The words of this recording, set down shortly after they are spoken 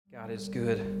God, it's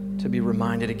good to be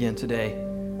reminded again today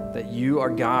that you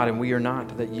are God and we are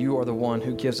not, that you are the one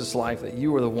who gives us life, that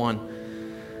you are the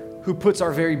one who puts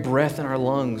our very breath in our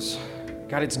lungs.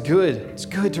 God, it's good. It's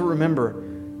good to remember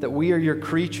that we are your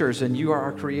creatures and you are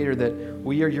our creator, that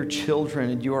we are your children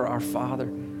and you are our Father.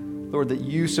 Lord, that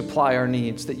you supply our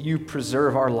needs, that you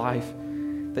preserve our life,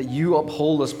 that you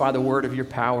uphold us by the word of your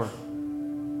power.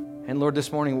 And Lord,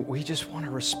 this morning, we just want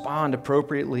to respond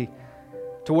appropriately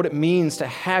to what it means to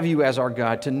have you as our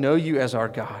God, to know you as our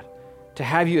God, to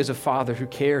have you as a Father who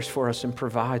cares for us and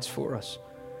provides for us.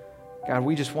 God,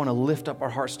 we just want to lift up our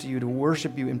hearts to you, to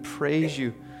worship you and praise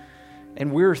you.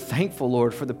 And we're thankful,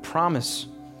 Lord, for the promise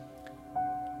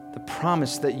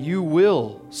that you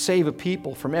will save a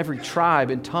people from every tribe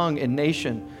and tongue and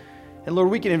nation. And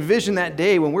Lord, we can envision that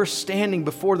day when we're standing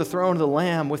before the throne of the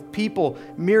Lamb with people,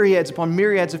 myriads upon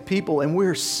myriads of people, and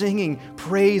we're singing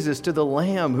praises to the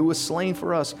Lamb who was slain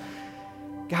for us.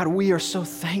 God, we are so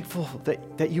thankful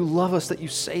that you love us, that you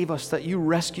save us, that you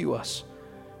rescue us,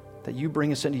 that you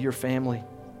bring us into your family.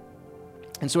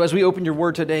 And so as we open your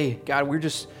word today, God, we're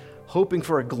just hoping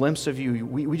for a glimpse of you.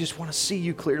 We just want to see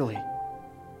you clearly.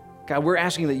 God, we're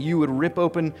asking that you would rip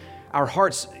open our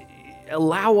hearts,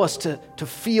 allow us to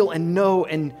feel and know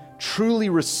and truly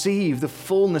receive the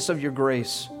fullness of your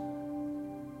grace,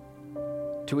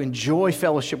 to enjoy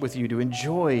fellowship with you, to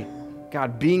enjoy,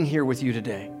 God, being here with you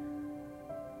today.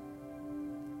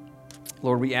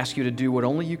 Lord, we ask you to do what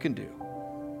only you can do.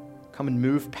 Come and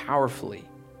move powerfully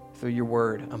through your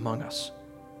word among us.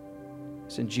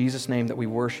 It's in Jesus' name that we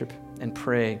worship and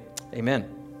pray. Amen.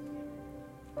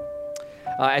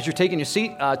 As you're taking your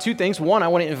seat, two things. One, I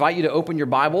want to invite you to open your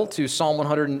Bible to Psalm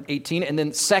 118. And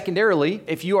then secondarily,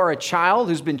 if you are a child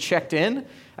who's been checked in,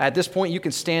 at this point you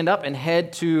can stand up and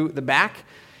head to the back.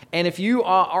 And if you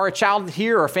are a child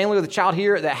here or a family with a child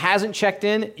here that hasn't checked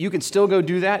in, you can still go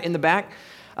do that in the back.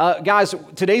 Guys,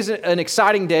 today's an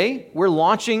exciting day. We're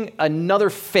launching another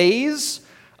phase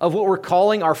of what we're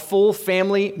calling our full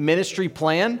family ministry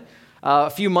plan.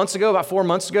 A few months ago, about 4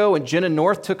 months ago, when Jenna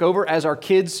North took over as our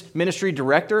kids ministry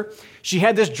director, she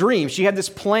had this dream, she had this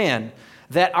plan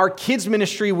that our kids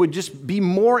ministry would just be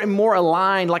more and more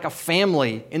aligned like a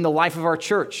family in the life of our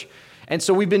church. And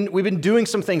so we've been doing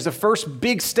some things. The first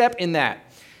big step in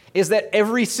that is that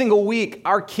every single week,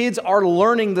 our kids are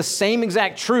learning the same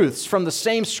exact truths from the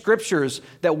same scriptures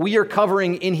that we are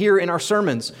covering in here in our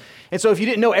sermons. And so if you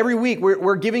didn't know, every week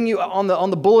we're giving you on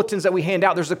the bulletins that we hand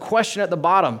out, there's a question at the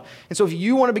bottom. And so if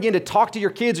you want to begin to talk to your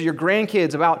kids or your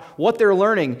grandkids about what they're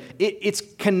learning, it's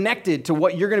connected to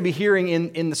what you're going to be hearing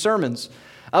in the sermons.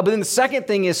 But then the second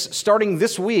thing is starting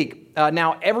this week,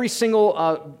 now every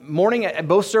single morning at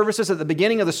both services, at the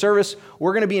beginning of the service,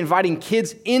 we're going to be inviting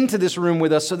kids into this room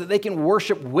with us so that they can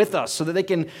worship with us, so that they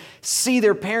can see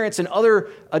their parents and other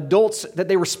adults that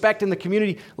they respect in the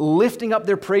community lifting up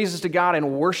their praises to God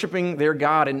and worshiping their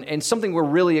God, and something we're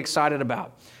really excited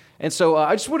about. And so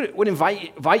I just would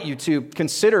invite you to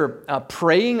consider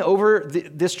praying over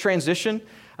this transition.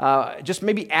 Just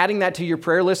maybe adding that to your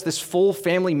prayer list, this full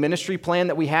family ministry plan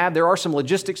that we have. There are some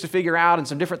logistics to figure out and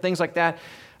some different things like that,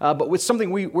 but with something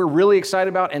we're really excited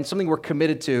about and something we're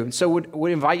committed to. And so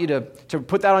would invite you to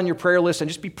put that on your prayer list and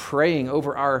just be praying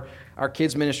over our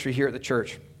kids ministry here at the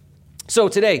church. So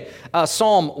today,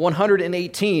 Psalm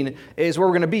 118 is where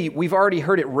we're going to be. We've already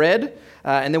heard it read,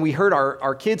 and then we heard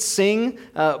our kids sing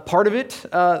part of it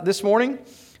this morning,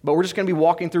 but we're just going to be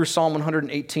walking through Psalm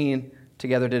 118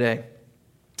 together today.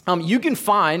 You can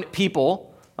find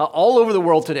people all over the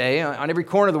world today, on every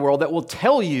corner of the world, that will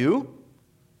tell you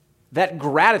that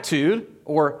gratitude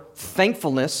or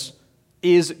thankfulness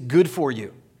is good for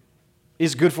you.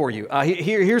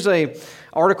 Here's an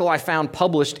article I found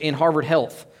published in Harvard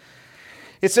Health.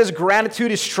 It says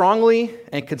gratitude is strongly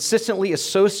and consistently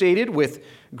associated with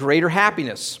greater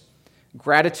happiness.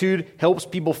 Gratitude helps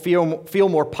people feel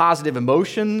more positive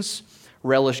emotions,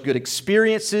 relish good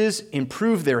experiences,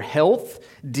 improve their health,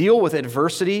 deal with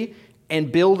adversity,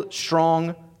 and build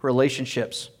strong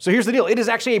relationships. So here's the deal. It is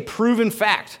actually a proven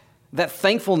fact that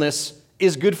thankfulness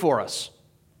is good for us.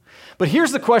 But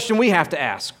here's the question we have to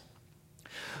ask.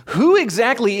 Who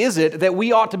exactly is it that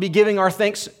we ought to be giving our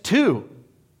thanks to?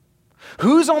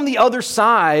 Who's on the other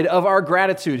side of our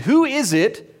gratitude? Who is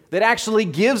it that actually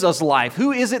gives us life?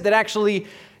 Who is it that actually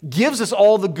gives us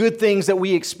all the good things that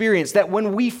we experience? That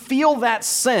when we feel that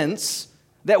sense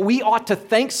that we ought to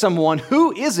thank someone,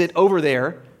 who is it over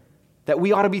there that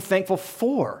we ought to be thankful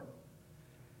for?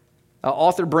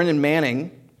 Author Brennan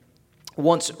Manning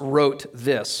once wrote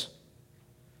this.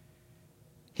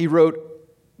 He wrote,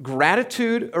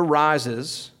 "Gratitude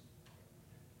arises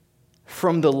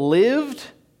from the lived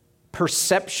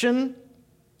perception,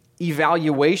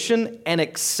 evaluation, and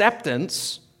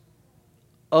acceptance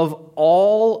of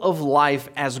all of life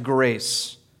as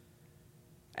grace,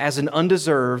 as an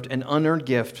undeserved and unearned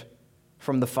gift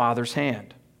from the Father's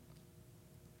hand.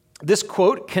 This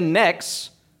quote connects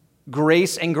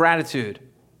grace and gratitude.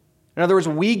 In other words,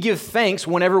 we give thanks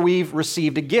whenever we've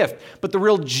received a gift. But the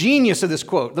real genius of this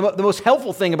quote, the most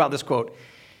helpful thing about this quote,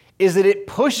 is that it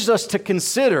pushes us to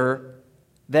consider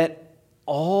that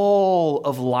all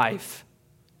of life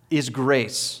is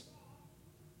grace.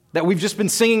 That we've just been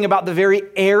singing about the very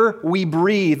air we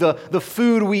breathe, the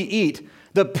food we eat,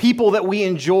 the people that we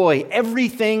enjoy.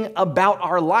 Everything about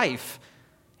our life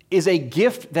is a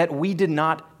gift that we did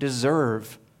not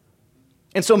deserve.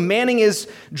 And so Manning is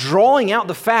drawing out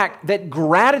the fact that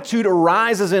gratitude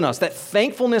arises in us, that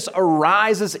thankfulness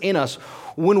arises in us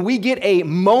when we get a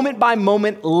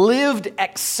moment-by-moment lived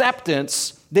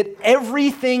acceptance that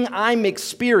everything I'm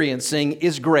experiencing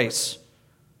is grace.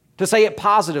 To say it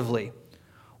positively,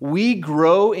 we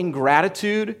grow in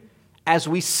gratitude as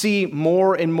we see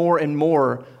more and more and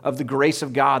more of the grace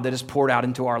of God that is poured out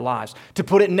into our lives. To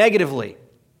put it negatively,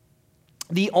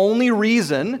 the only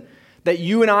reason that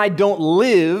you and I don't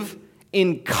live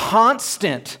in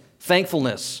constant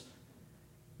thankfulness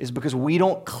is because we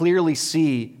don't clearly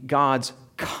see God's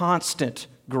constant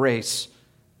grace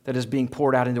that is being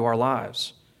poured out into our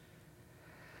lives.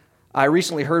 I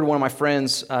recently heard one of my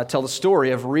friends tell the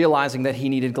story of realizing that he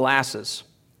needed glasses.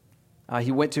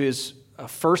 He went to his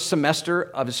first semester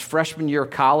of his freshman year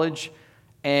of college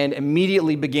and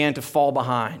immediately began to fall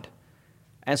behind.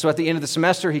 And so at the end of the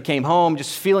semester, he came home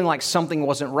just feeling like something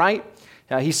wasn't right.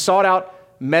 He sought out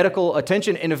medical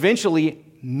attention and eventually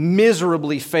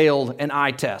miserably failed an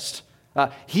eye test.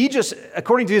 He just,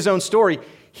 according to his own story,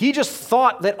 he just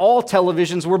thought that all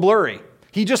televisions were blurry.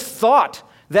 He just thought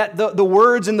that the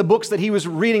words in the books that he was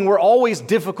reading were always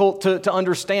difficult to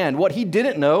understand. What he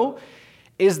didn't know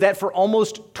is that for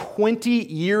almost 20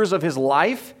 years of his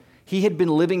life, he had been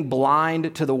living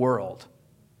blind to the world.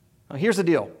 Now, here's the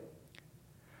deal.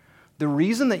 The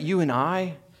reason that you and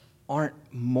I aren't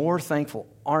more thankful,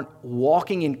 aren't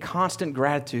walking in constant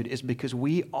gratitude, is because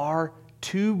we are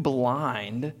too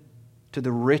blind to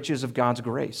the riches of God's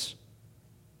grace.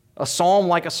 A psalm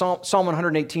like Psalm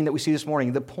 118 that we see this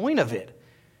morning, the point of it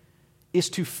is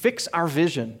to fix our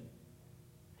vision.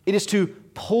 It is to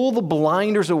pull the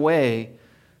blinders away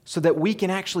so that we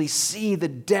can actually see the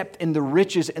depth and the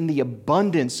riches and the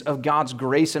abundance of God's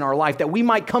grace in our life, that we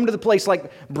might come to the place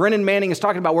like Brennan Manning is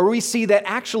talking about, where we see that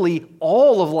actually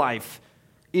all of life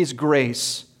is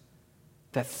grace,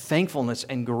 that thankfulness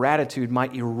and gratitude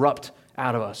might erupt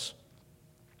out of us.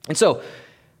 And so,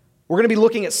 we're going to be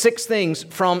looking at 6 things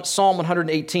from Psalm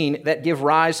 118 that give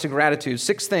rise to gratitude.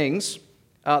 6 things.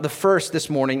 The first this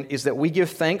morning is that we give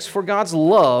thanks for God's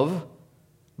love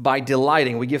by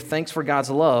delighting. We give thanks for God's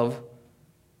love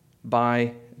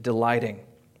by delighting.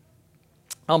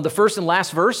 The first and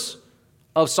last verse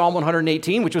of Psalm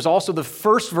 118, which was also the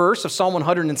first verse of Psalm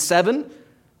 107,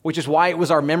 which is why it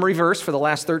was our memory verse for the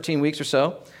last 13 weeks or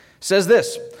so, says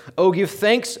this: "Oh, give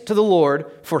thanks to the Lord,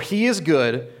 for he is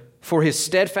good, for his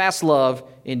steadfast love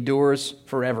endures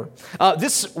forever."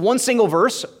 This one single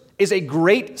verse is a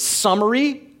great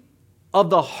summary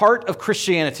of the heart of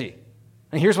Christianity.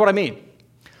 And here's what I mean.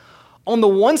 On the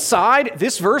one side,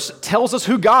 this verse tells us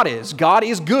who God is. God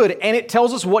is good, and it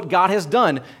tells us what God has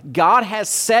done. God has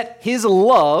set his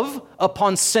love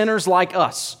upon sinners like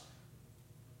us.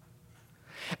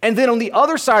 And then on the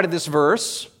other side of this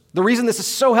verse, the reason this is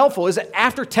so helpful is that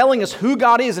after telling us who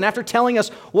God is and after telling us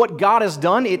what God has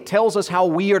done, it tells us how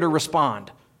we are to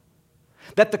respond.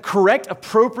 That the correct,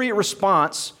 appropriate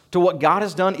response to what God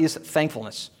has done is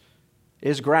thankfulness,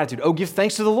 is gratitude. Oh, give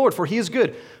thanks to the Lord, for he is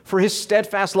good, for his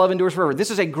steadfast love endures forever. This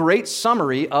is a great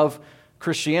summary of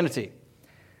Christianity.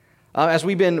 As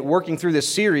we've been working through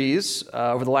this series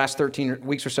over the last 13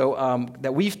 weeks or so,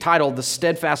 that we've titled The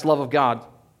Steadfast Love of God,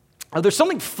 there's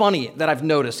something funny that I've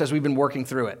noticed as we've been working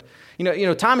through it. You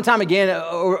know, time and time again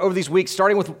over these weeks,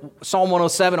 starting with Psalm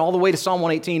 107 all the way to Psalm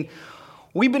 118,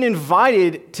 we've been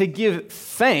invited to give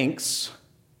thanks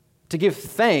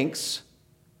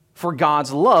for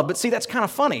God's love. But see, that's kind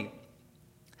of funny.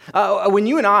 When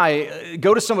you and I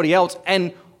go to somebody else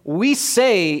and we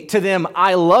say to them,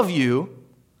 "I love you,"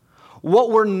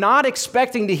 what we're not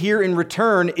expecting to hear in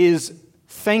return is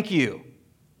 "thank you."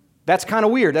 That's kind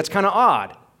of weird. That's kind of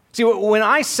odd. See, when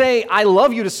I say "I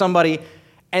love you" to somebody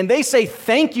and they say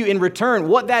 "thank you" in return,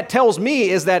 what that tells me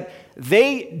is that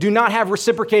they do not have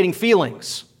reciprocating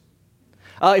feelings.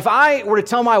 If I were to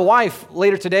tell my wife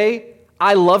later today,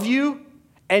 "I love you,"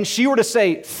 and she were to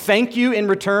say thank you in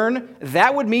return,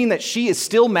 that would mean that she is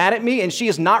still mad at me and she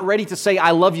is not ready to say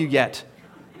I love you yet.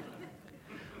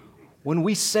 When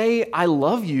we say I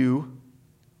love you,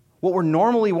 what we're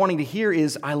normally wanting to hear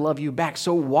is I love you back.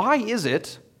 So why is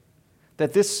it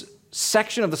that this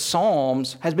section of the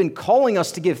Psalms has been calling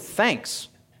us to give thanks?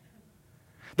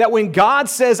 That when God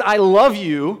says I love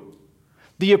you,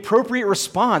 the appropriate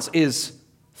response is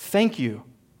thank you.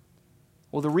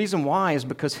 Well, the reason why is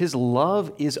because his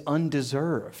love is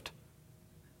undeserved.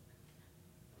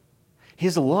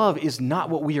 His love is not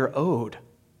what we are owed.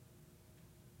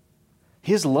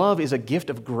 His love is a gift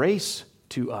of grace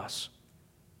to us.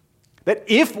 That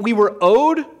if we were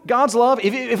owed God's love,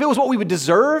 if it was what we would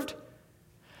deserved,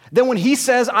 then when he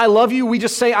says, I love you, we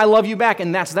just say, I love you back,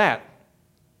 and that's that.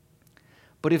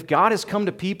 But if God has come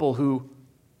to people who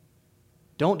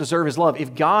don't deserve his love,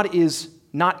 if God is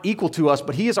not equal to us,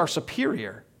 but he is our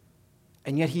superior,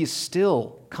 and yet he has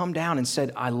still come down and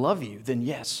said, I love you, then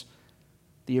yes,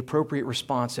 the appropriate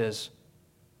response is,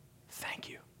 thank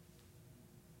you.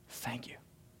 Thank you.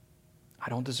 I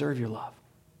don't deserve your love.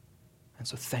 And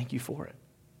so thank you for it.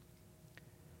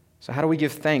 So how do we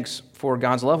give thanks for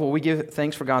God's love? Well, we give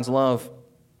thanks for God's love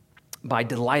by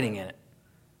delighting in it.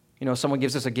 You know, someone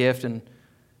gives us a gift and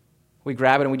we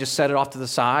grab it and we just set it off to the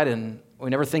side and we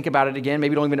never think about it again.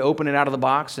 Maybe don't even open it out of the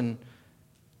box, and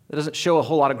it doesn't show a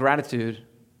whole lot of gratitude.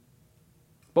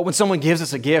 But when someone gives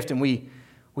us a gift and we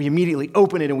immediately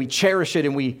open it and we cherish it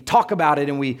and we talk about it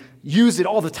and we use it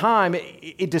all the time,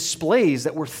 it displays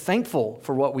that we're thankful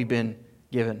for what we've been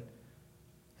given.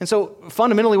 And so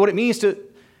fundamentally what it means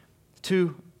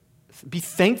to be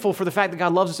thankful for the fact that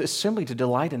God loves us is simply to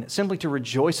delight in it, simply to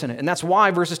rejoice in it. And that's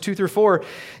why verses 2 through 4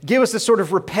 give us this sort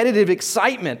of repetitive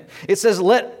excitement. It says,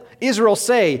 let Israel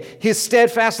say, his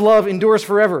steadfast love endures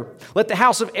forever. Let the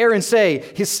house of Aaron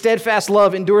say, his steadfast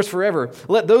love endures forever.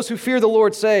 Let those who fear the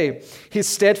Lord say, his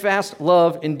steadfast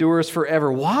love endures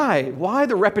forever. Why? Why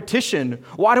the repetition?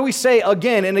 Why do we say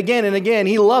again and again and again,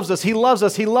 he loves us, he loves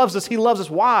us, he loves us, he loves us?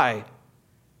 Why?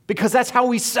 Because that's how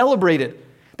we celebrate it.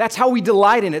 That's how we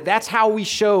delight in it. That's how we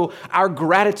show our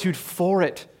gratitude for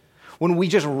it. When we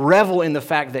just revel in the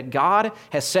fact that God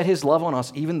has set his love on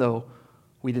us even though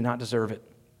we did not deserve it.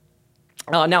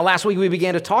 Now, last week we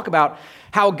began to talk about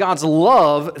how God's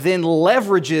love then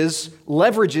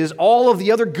leverages all of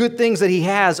the other good things that he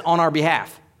has on our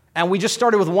behalf. And we just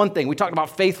started with one thing. We talked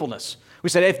about faithfulness. We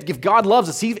said if God loves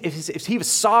us, if he has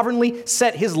sovereignly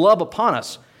set his love upon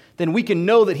us, then we can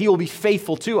know that he will be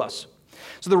faithful to us.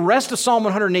 So the rest of Psalm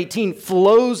 118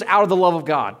 flows out of the love of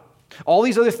God. All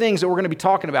these other things that we're going to be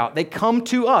talking about, they come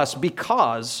to us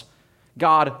because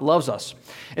God loves us.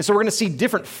 And so we're going to see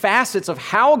different facets of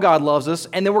how God loves us,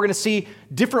 and then we're going to see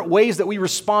different ways that we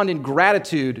respond in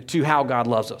gratitude to how God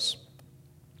loves us.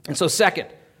 And so second,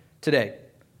 today,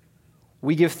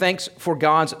 we give thanks for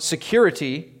God's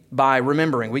security by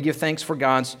remembering. We give thanks for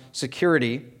God's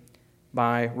security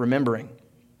by remembering.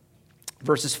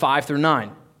 Verses 5 through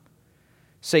 9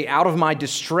 say, out of my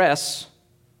distress,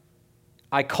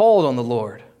 I called on the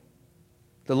Lord.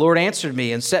 The Lord answered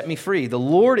me and set me free. The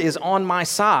Lord is on my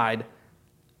side.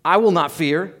 I will not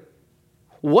fear.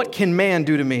 What can man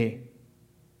do to me?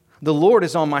 The Lord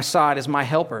is on my side as my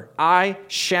helper. I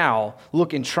shall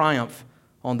look in triumph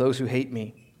on those who hate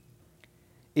me.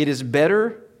 It is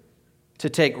better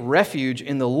to take refuge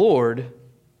in the Lord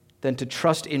than to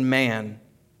trust in man.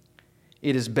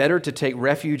 It is better to take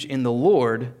refuge in the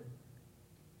Lord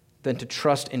than to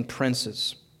trust in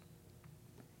princes.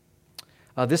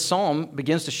 This psalm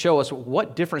begins to show us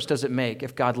what difference does it make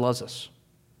if God loves us?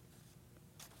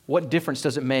 What difference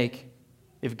does it make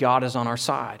if God is on our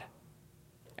side?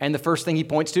 And the first thing he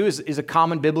points to is a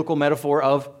common biblical metaphor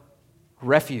of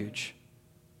refuge.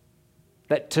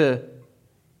 That to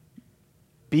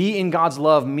be in God's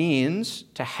love means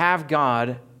to have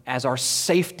God as our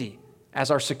safety,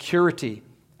 as our security,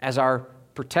 as our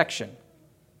protection.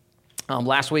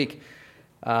 Last week,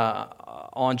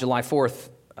 on July 4th,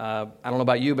 I don't know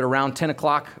about you, but around 10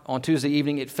 o'clock on Tuesday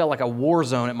evening, it felt like a war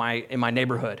zone in my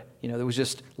neighborhood. You know, there was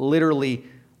just literally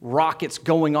rockets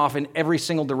going off in every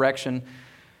single direction.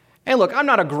 And look, I'm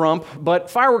not a grump, but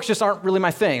fireworks just aren't really my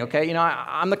thing, okay? You know,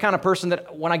 I'm the kind of person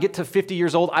that when I get to 50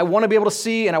 years old, I want to be able to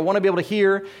see and I want to be able to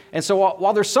hear. And so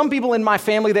while there's some people in my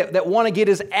family that want to get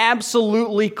as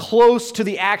absolutely close to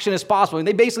the action as possible, and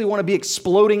they basically want to be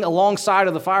exploding alongside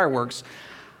of the fireworks,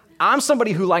 I'm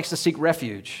somebody who likes to seek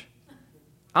refuge.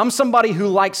 I'm somebody who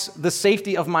likes the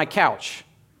safety of my couch.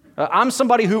 I'm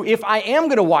somebody who, if I am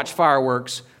going to watch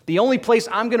fireworks, the only place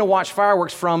I'm going to watch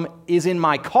fireworks from is in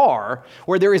my car,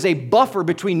 where there is a buffer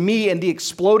between me and the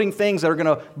exploding things that are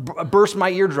going to burst my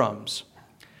eardrums.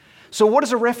 So what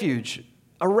is a refuge?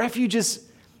 A refuge is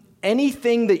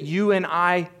anything that you and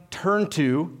I turn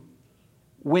to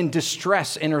when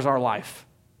distress enters our life.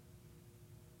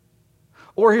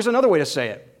 Or here's another way to say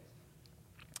it.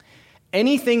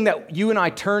 Anything that you and I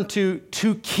turn to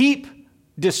keep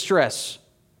distress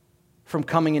from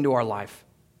coming into our life.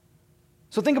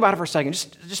 So think about it for a second.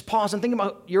 Just pause and think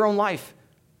about your own life.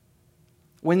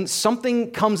 When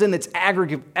something comes in that's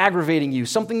aggravating you,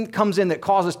 something comes in that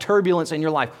causes turbulence in your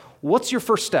life, what's your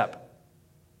first step?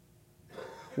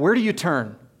 Where do you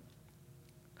turn?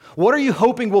 What are you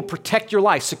hoping will protect your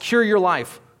life, secure your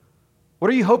life?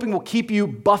 What are you hoping will keep you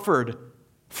buffered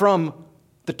from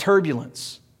the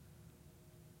turbulence?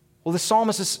 Well, the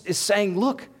psalmist is saying,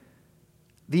 look,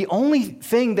 the only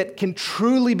thing that can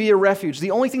truly be a refuge,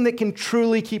 the only thing that can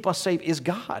truly keep us safe is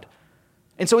God.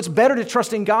 And so it's better to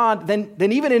trust in God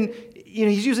than even in,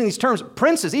 he's using these terms,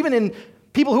 princes, even in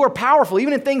people who are powerful,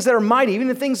 even in things that are mighty, even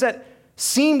in things that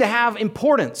seem to have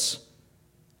importance.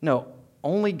 No,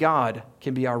 only God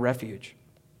can be our refuge.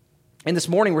 And this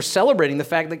morning we're celebrating the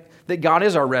fact that God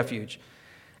is our refuge.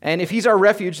 And if he's our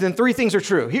refuge, then three things are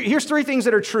true. Here's three things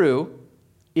that are true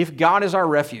if God is our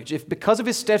refuge. If because of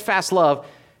his steadfast love,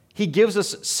 he gives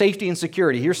us safety and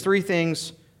security. Here's three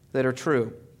things that are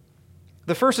true.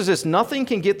 The first is this: nothing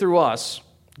can get to us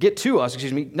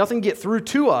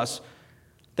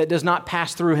that does not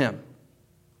pass through him.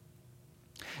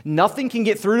 Nothing can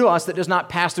get through to us that does not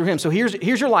pass through him. So here's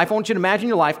your life. I want you to imagine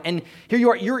your life, and here you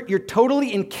are. You're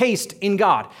totally encased in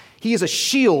God. He is a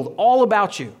shield all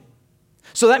about you.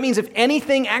 So that means if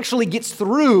anything actually gets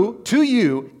through to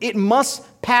you, it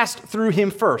must pass through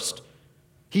him first.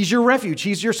 He's your refuge.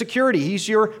 He's your security. He's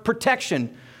your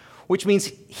protection, which means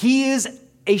he is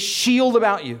a shield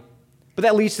about you. But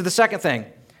that leads to the second thing.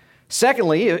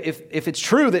 Secondly, if it's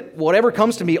true that whatever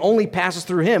comes to me only passes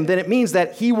through him, then it means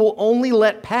that he will only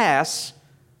let pass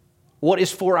what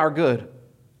is for our good.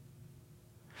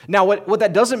 Now, what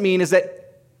that doesn't mean is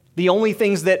that the only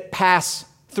things that pass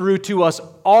through to us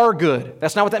are good.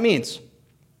 That's not what that means.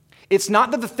 It's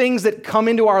not that the things that come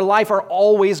into our life are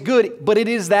always good, but it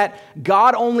is that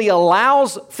God only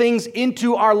allows things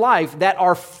into our life that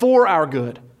are for our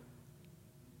good.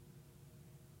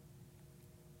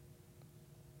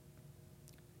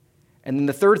 And then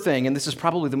the third thing, and this is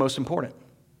probably the most important,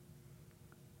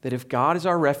 that if God is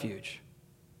our refuge,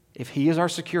 if he is our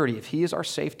security, if he is our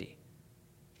safety,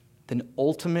 then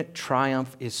ultimate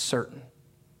triumph is certain.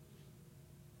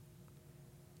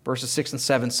 Verses 6 and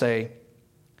 7 say,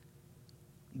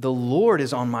 "The Lord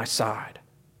is on my side.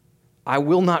 I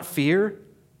will not fear.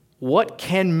 What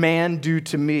can man do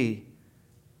to me?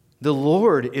 The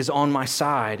Lord is on my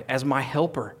side as my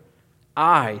helper.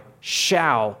 I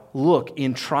shall look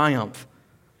in triumph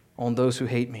on those who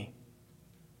hate me."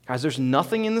 Guys, there's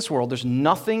nothing in this world, there's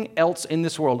nothing else in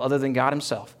this world other than God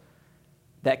himself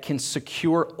that can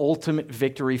secure ultimate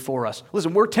victory for us.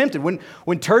 Listen, we're tempted.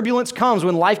 When turbulence comes,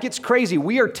 when life gets crazy,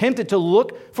 we are tempted to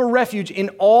look for refuge in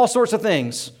all sorts of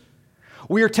things.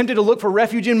 We are tempted to look for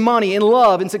refuge in money, in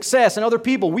love, in success, in other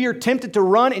people. We are tempted to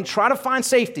run and try to find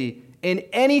safety in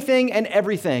anything and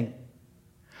everything.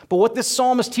 But what this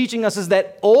psalm is teaching us is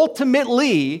that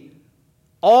ultimately,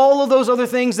 all of those other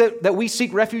things that we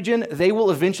seek refuge in, they will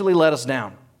eventually let us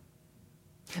down.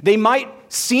 They might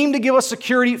seem to give us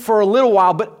security for a little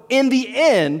while, but in the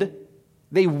end,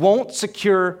 they won't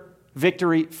secure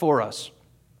victory for us.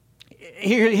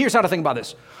 Here's how to think about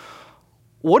this.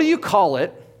 What do you call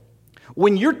it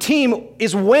when your team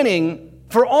is winning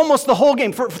for almost the whole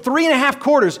game? For 3.5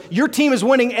 quarters, your team is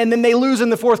winning, and then they lose in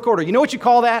the fourth quarter. You know what you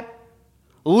call that?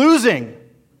 Losing.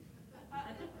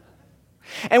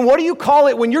 And what do you call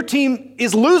it when your team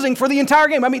is losing for the entire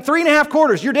game? I mean, 3.5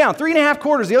 quarters, you're down. 3.5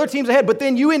 quarters, the other team's ahead, but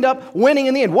then you end up winning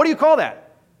in the end. What do you call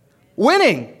that?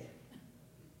 Winning.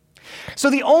 So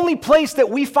the only place that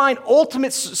we find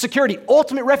ultimate security,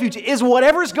 ultimate refuge, is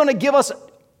whatever's going to give us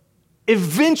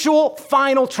eventual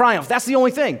final triumph. That's the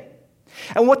only thing.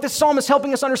 And what this psalm is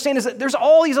helping us understand is that there's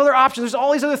all these other options, there's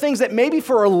all these other things that maybe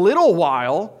for a little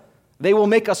while, they will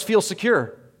make us feel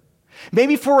secure.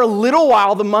 Maybe for a little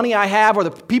while, the money I have or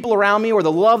the people around me or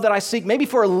the love that I seek, maybe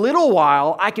for a little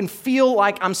while, I can feel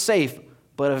like I'm safe.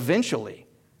 But eventually,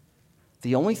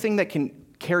 the only thing that can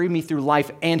carry me through life,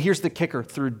 and here's the kicker,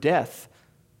 through death,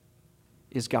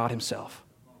 is God himself.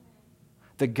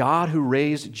 The God who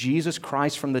raised Jesus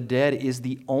Christ from the dead is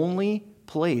the only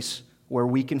place where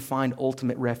we can find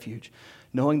ultimate refuge,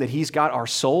 knowing that he's got our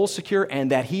souls secure and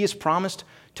that he has promised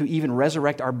to even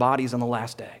resurrect our bodies on the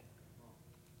last day.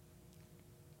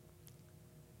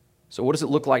 So what does it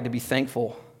look like to be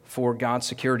thankful for God's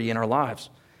security in our lives?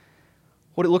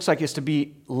 What it looks like is to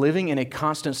be living in a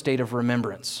constant state of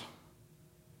remembrance.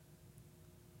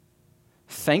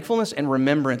 Thankfulness and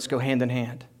remembrance go hand in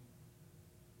hand.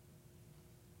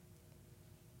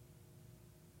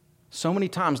 So many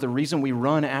times the reason we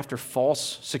run after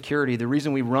false security, the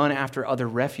reason we run after other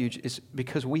refuge is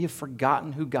because we have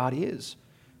forgotten who God is.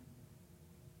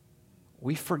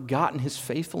 We've forgotten his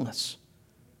faithfulness.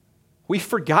 We've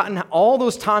forgotten all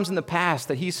those times in the past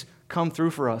that he's come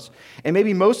through for us. And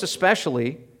maybe most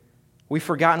especially, we've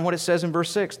forgotten what it says in verse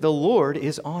 6. The Lord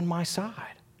is on my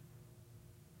side.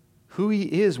 Who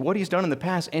he is, what he's done in the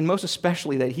past, and most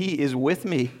especially that he is with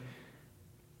me.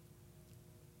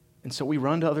 And so we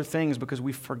run to other things because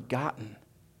we've forgotten.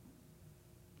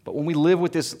 But when we live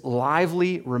with this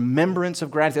lively remembrance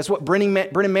of gratitude, that's what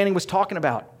Brennan Manning was talking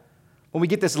about. When we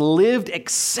get this lived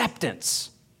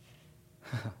acceptance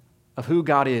of who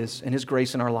God is and his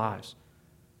grace in our lives.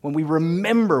 When we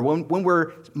remember, when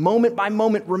we're moment by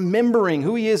moment remembering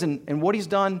who he is and what he's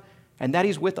done and that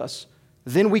he's with us,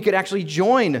 then we could actually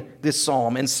join this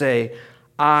psalm and say,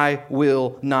 I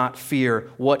will not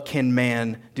fear. What can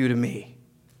man do to me?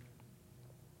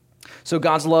 So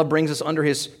God's love brings us under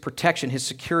his protection, his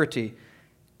security,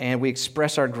 and we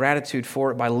express our gratitude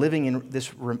for it by living in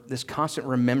this constant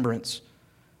remembrance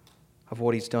of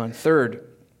what he's done. Third,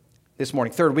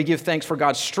 we give thanks for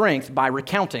God's strength by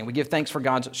recounting. We give thanks for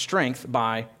God's strength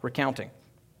by recounting.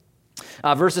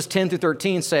 Verses 10 through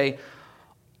 13 say,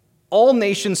 all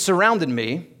nations surrounded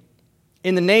me.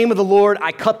 In the name of the Lord,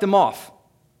 I cut them off.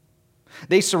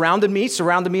 They surrounded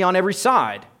me on every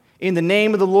side. In the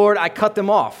name of the Lord, I cut them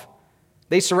off.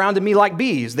 They surrounded me like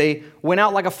bees. They went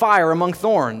out like a fire among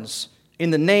thorns. In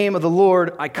the name of the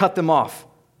Lord, I cut them off.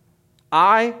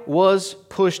 I was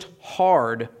pushed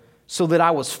hard so that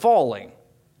I was falling,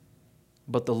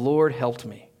 but the Lord helped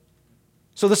me.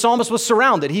 So the psalmist was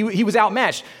surrounded. He was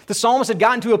outmatched. The psalmist had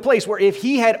gotten to a place where if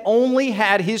he had only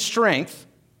had his strength,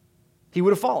 he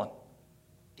would have fallen.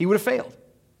 He would have failed.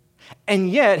 And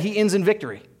yet, he ends in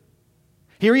victory.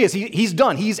 Here he is. He's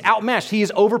done. He's outmatched. He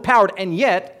is overpowered. And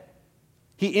yet,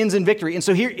 he ends in victory. And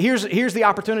so here's the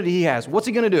opportunity he has. What's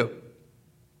he going to do?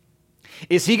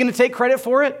 Is he going to take credit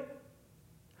for it?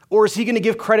 Or is he going to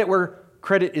give credit where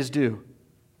credit is due?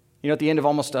 You know, at the end of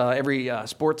almost every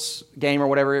sports game or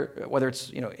whatever, whether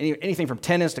it's anything from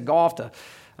tennis to golf to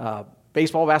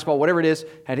baseball, basketball, whatever it is,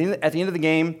 at the end of the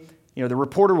game, the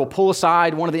reporter will pull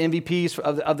aside one of the MVPs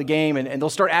of the game, and they'll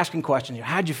start asking questions.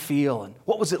 How'd you feel? And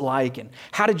what was it like? And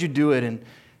how did you do it? And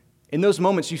in those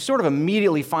moments, you sort of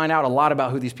immediately find out a lot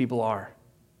about who these people are.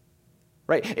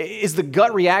 Right? Is the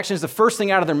gut reaction, is the first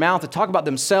thing out of their mouth to talk about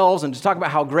themselves and to talk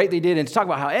about how great they did and to talk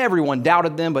about how everyone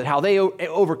doubted them, but how they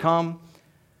overcome?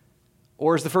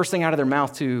 Or is the first thing out of their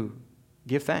mouth to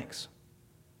give thanks?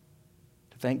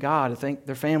 To thank God, to thank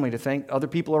their family, to thank other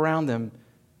people around them?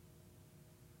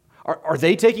 Are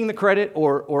they taking the credit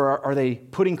or are they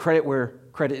putting credit where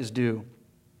credit is due?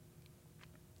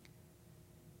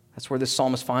 That's where this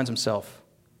psalmist finds himself.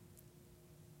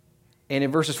 And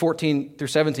in verses 14 through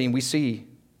 17, we see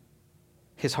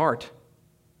his heart.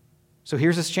 So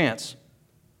here's his chance.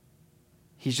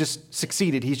 He's just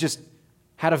succeeded. He's just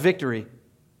had a victory.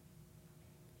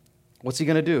 What's he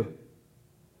going to do?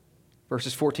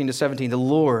 Verses 14 to 17, the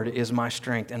Lord is my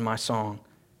strength and my song.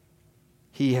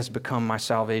 He has become my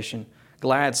salvation.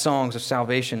 Glad songs of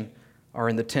salvation are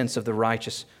in the tents of the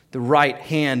righteous. The right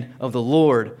hand of the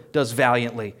Lord does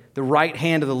valiantly. The right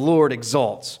hand of the Lord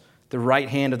exalts. The right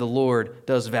hand of the Lord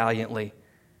does valiantly.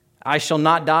 I shall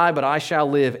not die, but I shall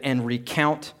live and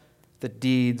recount the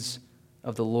deeds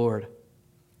of the Lord.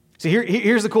 See,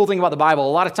 here's the cool thing about the Bible.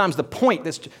 A lot of times the point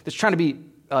that's trying to be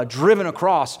driven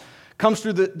across comes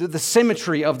through the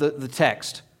symmetry of the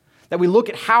text. That we look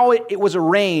at how it was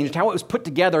arranged, how it was put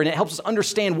together, and it helps us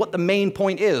understand what the main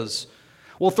point is.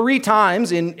 Well, 3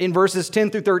 times in verses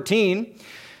 10 through 13,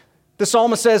 the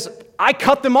psalmist says, I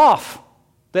cut them off.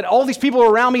 That all these people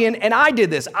are around me, and I did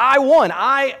this. I won.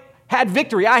 I had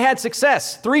victory. I had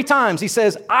success. 3 times he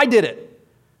says, I did it.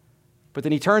 But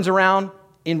then he turns around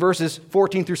in verses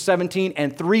 14 through 17,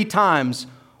 and 3 times,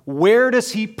 where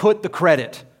does he put the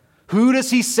credit? Who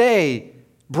does he say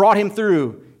brought him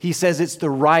through? He says it's the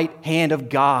right hand of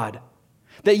God.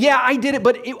 That, yeah, I did it,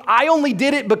 but I only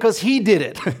did it because he did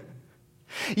it.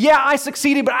 Yeah, I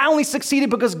succeeded, but I only succeeded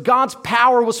because God's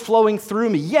power was flowing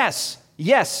through me.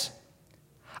 Yes.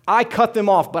 I cut them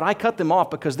off, but I cut them off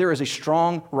because there is a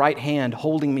strong right hand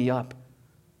holding me up.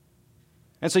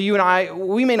 And so you and I,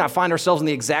 we may not find ourselves in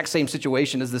the exact same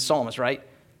situation as this psalmist, right?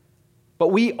 But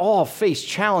we all face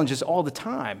challenges all the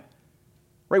time,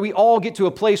 right? We all get to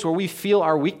a place where we feel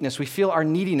our weakness, we feel our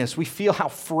neediness, we feel how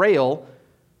frail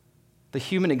the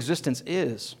human existence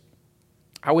is.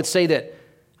 I would say that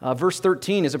verse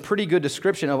 13 is a pretty good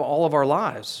description of all of our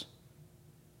lives.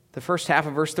 The first half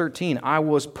of verse 13, I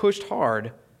was pushed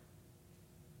hard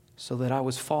so that I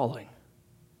was falling.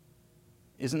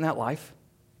 Isn't that life?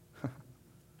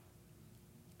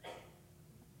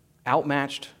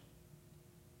 Outmatched,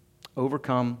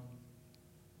 overcome,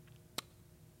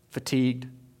 fatigued,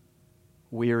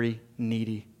 weary,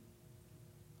 needy.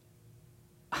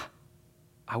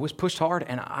 I was pushed hard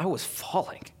and I was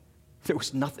falling. There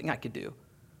was nothing I could do.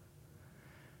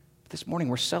 This morning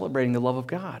we're celebrating the love of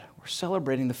God. We're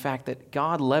celebrating the fact that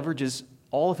God leverages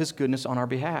all of his goodness on our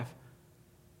behalf.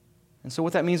 And so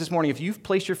what that means this morning, if you've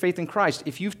placed your faith in Christ,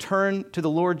 if you've turned to the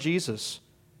Lord Jesus,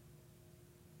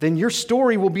 then your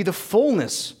story will be the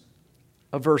fullness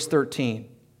of verse 13.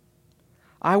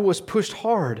 I was pushed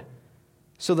hard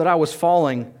so that I was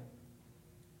falling,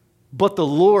 but the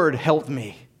Lord helped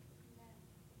me.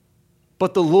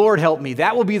 But the Lord helped me.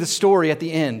 That will be the story at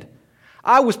the end.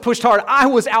 I was pushed hard. I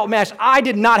was outmatched. I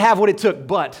did not have what it took,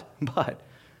 but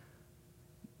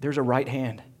there's a right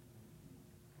hand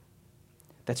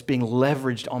that's being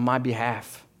leveraged on my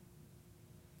behalf.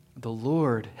 The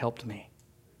Lord helped me.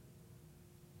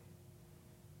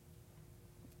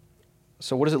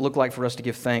 So what does it look like for us to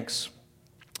give thanks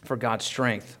for God's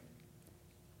strength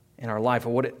in our life?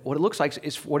 What it looks like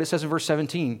is what it says in verse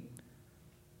 17,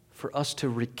 for us to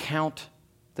recount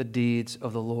the deeds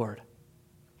of the Lord,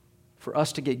 for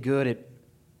us to get good at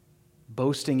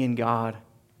boasting in God.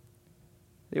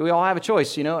 We all have a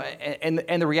choice,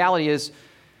 and the reality is,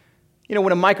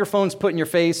 when a microphone's put in your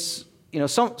face,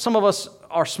 some of us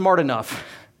are smart enough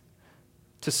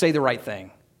to say the right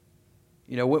thing.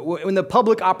 When the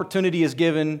public opportunity is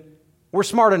given, we're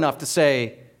smart enough to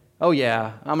say, oh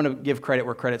yeah, I'm going to give credit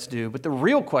where credit's due. But the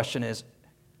real question is,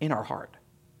 in our heart.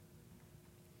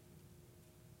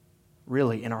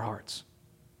 Really, in our hearts.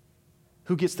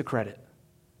 Who gets the credit?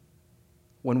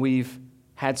 When we've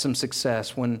had some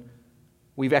success, when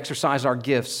we've exercised our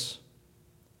gifts,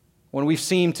 when we've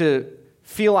seemed to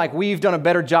feel like we've done a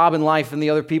better job in life than the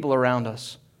other people around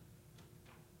us.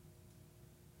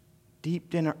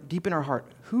 Deep in our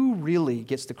heart, who really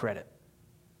gets the credit?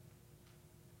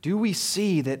 Do we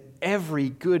see that every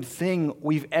good thing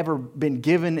we've ever been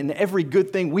given and every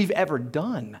good thing we've ever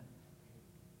done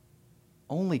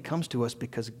only comes to us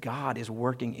because God is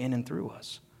working in and through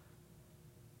us?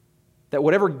 That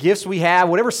whatever gifts we have,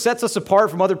 whatever sets us apart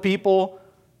from other people,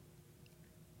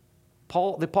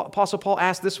 the Apostle Paul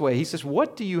asked this way. He says,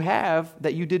 what do you have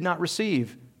that you did not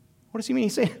receive? What does he mean?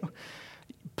 He's saying,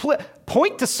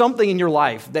 point to something in your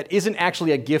life that isn't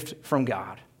actually a gift from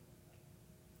God.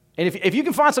 And if you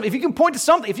can find something, if you can point to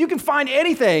something, if you can find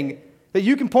anything that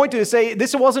you can point to say,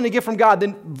 this wasn't a gift from God,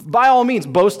 then by all means,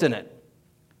 boast in it.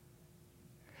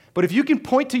 But if you can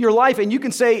point to your life and you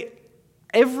can say,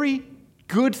 every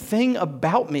good thing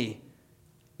about me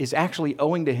is actually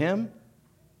owing to Him,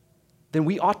 then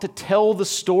we ought to tell the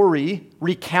story,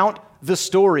 recount the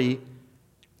story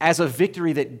as a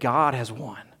victory that God has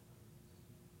won.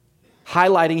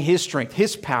 Highlighting His strength,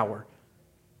 His power,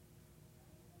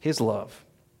 His love.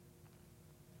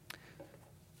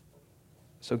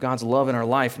 So God's love in our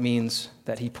life means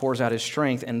that He pours out His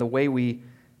strength, and the way we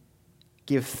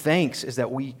give thanks is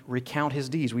that we recount His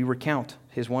deeds. We recount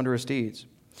His wondrous deeds.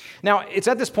 Now, it's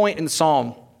at this point in the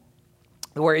Psalm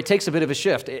where it takes a bit of a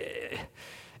shift.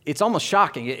 It's almost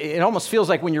shocking. It almost feels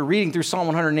like when you're reading through Psalm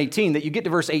 118 that you get to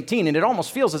verse 18 and it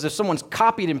almost feels as if someone's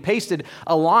copied and pasted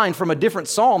a line from a different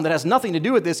psalm that has nothing to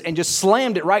do with this and just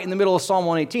slammed it right in the middle of Psalm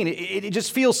 118. It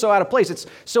just feels so out of place. It's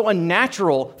so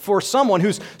unnatural for someone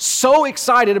who's so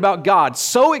excited about God,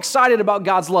 so excited about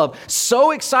God's love,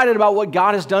 so excited about what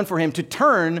God has done for him to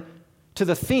turn to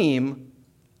the theme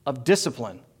of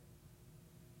discipline.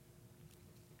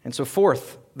 And so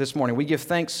fourth, this morning, we give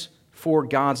thanks for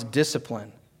God's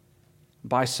discipline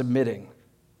by submitting.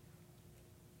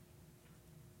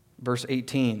 Verse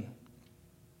 18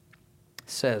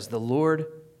 says, "The Lord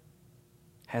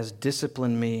has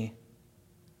disciplined me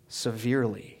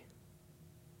severely,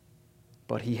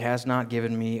 but He has not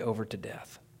given me over to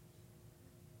death."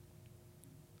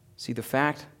 See, the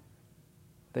fact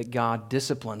that God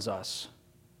disciplines us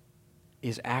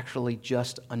is actually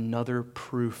just another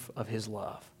proof of His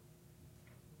love.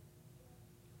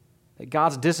 That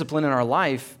God's discipline in our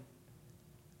life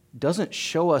doesn't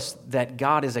show us that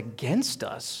God is against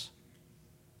us.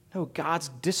 No, God's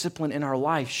discipline in our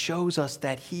life shows us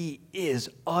that He is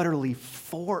utterly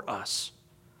for us.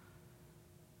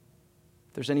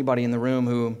 If there's anybody in the room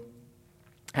who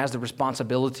has the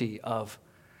responsibility of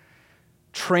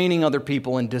training other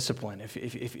people in discipline,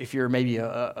 if you're maybe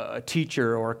a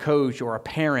teacher or a coach or a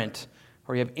parent,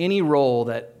 or you have any role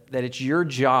that it's your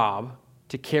job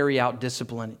to carry out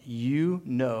discipline, you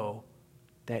know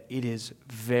that it is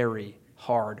very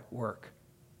hard work.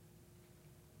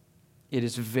 It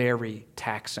is very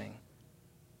taxing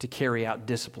to carry out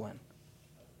discipline.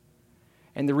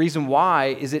 And the reason why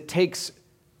is it takes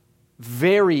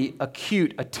very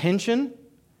acute attention,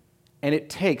 and it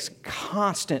takes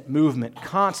constant movement,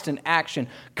 constant action,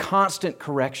 constant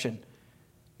correction.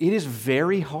 It is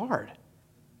very hard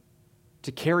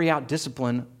to carry out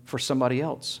discipline for somebody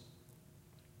else.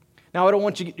 Now, I don't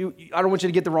want you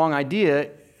to get the wrong idea.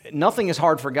 Nothing is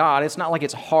hard for God. It's not like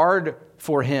it's hard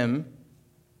for Him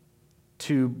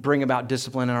to bring about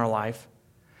discipline in our life.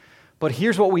 But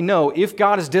here's what we know. If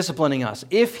God is disciplining us,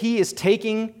 if He is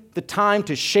taking the time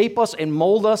to shape us and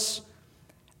mold us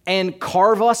and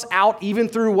carve us out even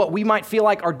through what we might feel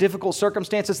like are difficult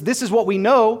circumstances, this is what we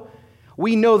know.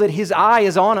 We know that His eye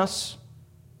is on us.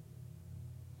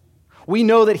 We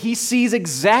know that He sees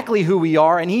exactly who we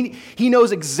are, and He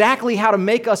knows exactly how to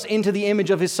make us into the image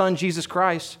of His Son, Jesus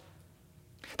Christ.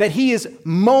 That He is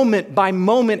moment by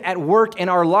moment at work in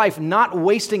our life, not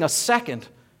wasting a second,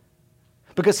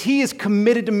 because He is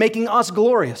committed to making us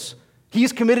glorious. He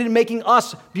is committed to making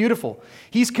us beautiful.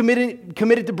 He's committed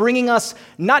to bringing us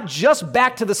not just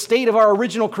back to the state of our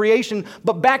original creation,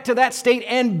 but back to that state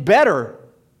and better,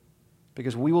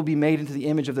 because we will be made into the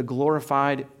image of the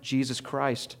glorified Jesus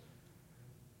Christ.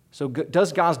 So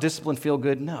does God's discipline feel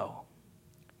good? No.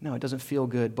 No, it doesn't feel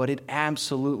good, but it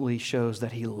absolutely shows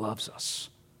that He loves us,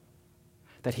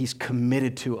 that He's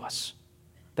committed to us,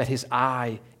 that His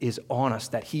eye is on us,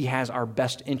 that He has our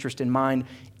best interest in mind,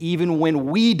 even when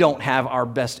we don't have our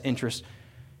best interest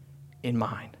in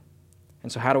mind.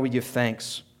 And so how do we give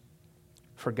thanks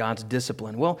for God's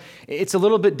discipline? Well, it's a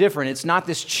little bit different. It's not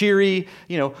this cheery,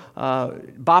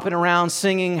 bopping around,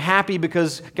 singing, happy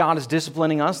because God is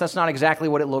disciplining us. That's not exactly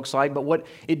what it looks like. But what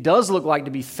it does look like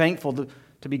to be thankful,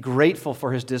 to be grateful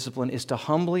for His discipline, is to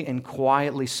humbly and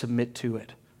quietly submit to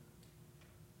it.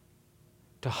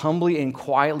 To humbly and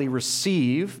quietly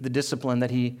receive the discipline that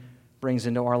He brings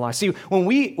into our lives. See, when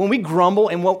we grumble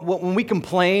and when we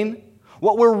complain,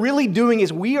 what we're really doing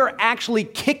is we are actually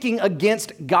kicking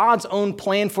against God's own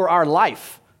plan for our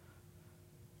life.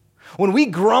 When we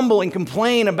grumble and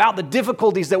complain about the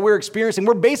difficulties that we're experiencing,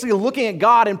 we're basically looking at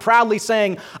God and proudly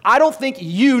saying, I don't think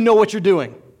you know what you're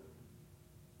doing.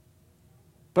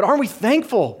 But aren't we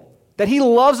thankful that He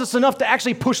loves us enough to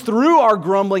actually push through our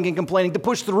grumbling and complaining, to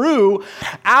push through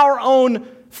our own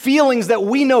feelings that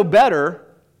we know better,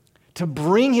 to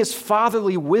bring His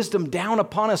fatherly wisdom down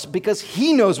upon us, because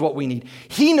He knows what we need.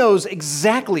 He knows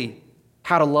exactly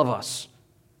how to love us.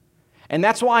 And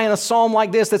that's why in a psalm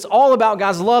like this, that's all about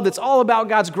God's love, that's all about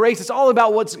God's grace, it's all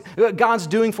about what God's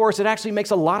doing for us, it actually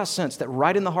makes a lot of sense that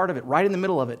right in the heart of it, right in the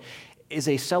middle of it, is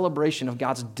a celebration of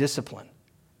God's discipline.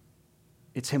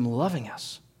 It's Him loving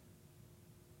us.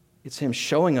 It's Him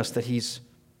showing us that He's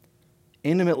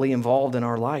intimately involved in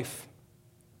our life.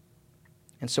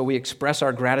 And so we express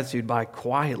our gratitude by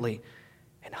quietly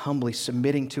and humbly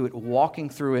submitting to it, walking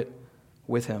through it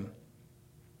with Him.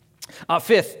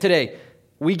 Fifth, today,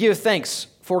 we give thanks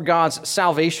for God's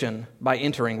salvation by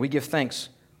entering. We give thanks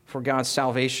for God's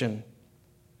salvation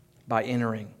by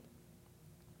entering.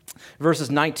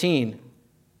 Verses 19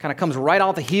 kind of comes right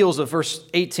off the heels of verse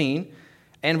 18.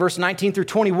 And verse 19 through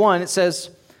 21, it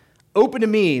says, "Open to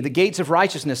me the gates of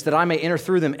righteousness, that I may enter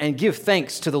through them and give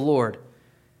thanks to the Lord.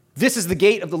 This is the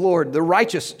gate of the Lord. The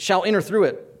righteous shall enter through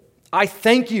it. I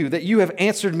thank you that you have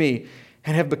answered me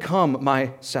and have become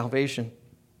my salvation."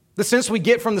 The sense we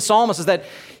get from the psalmist is that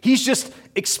he's just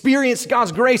experienced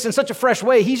God's grace in such a fresh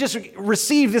way. He's just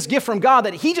received this gift from God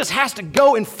that he just has to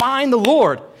go and find the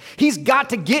Lord. He's got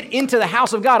to get into the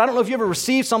house of God. I don't know if you ever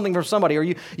received something from somebody, or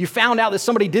you found out that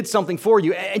somebody did something for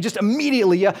you, and just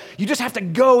immediately you just have to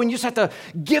go and you just have to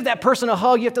give that person a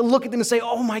hug. You have to look at them and say,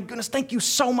 "Oh my goodness, thank you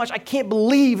so much. I can't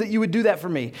believe that you would do that for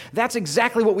me." That's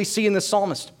exactly what we see in this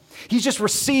psalmist. He's just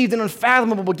received an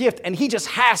unfathomable gift, and he just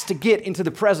has to get into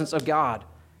the presence of God.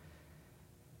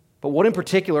 But what in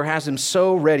particular has him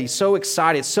so ready, so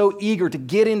excited, so eager to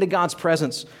get into God's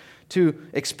presence to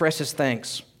express his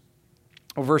thanks?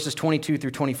 Well, verses 22 through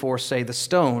 24 say, "The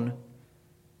stone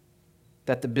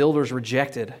that the builders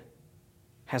rejected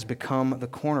has become the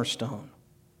cornerstone.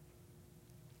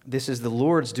 This is the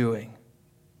Lord's doing.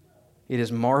 It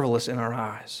is marvelous in our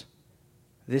eyes.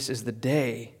 This is the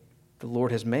day the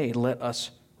Lord has made. Let us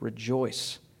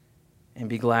rejoice and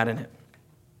be glad in it."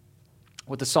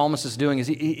 What the psalmist is doing is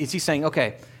he's saying,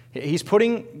 okay, he's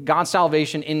putting God's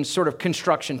salvation in sort of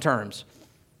construction terms.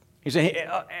 He said,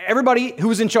 hey, everybody who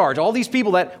was in charge, all these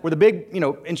people that were the big,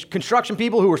 construction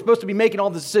people who were supposed to be making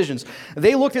all the decisions,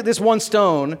 they looked at this one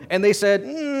stone and they said,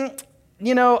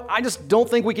 I just don't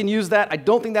think we can use that. I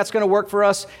don't think that's going to work for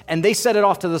us. And they set it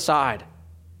off to the side.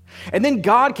 And then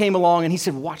God came along and he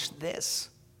said, watch this.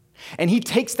 And he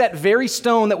takes that very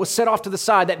stone that was set off to the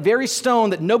side, that very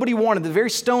stone that nobody wanted, the very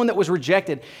stone that was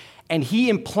rejected, and he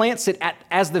implants it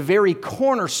as the very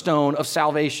cornerstone of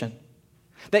salvation.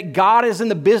 That God is in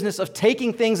the business of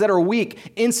taking things that are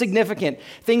weak, insignificant,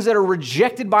 things that are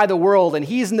rejected by the world, and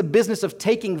he is in the business of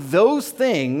taking those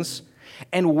things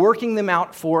and working them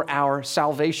out for our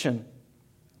salvation.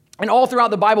 And all throughout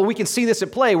the Bible, we can see this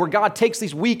at play, where God takes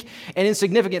these weak and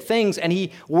insignificant things and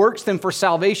he works them for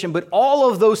salvation. But all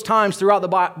of those times throughout the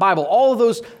Bible, all of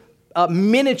those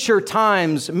miniature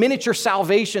times, miniature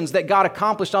salvations that God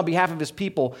accomplished on behalf of his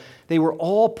people, they were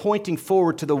all pointing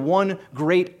forward to the one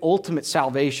great ultimate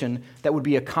salvation that would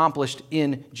be accomplished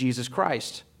in Jesus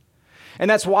Christ. And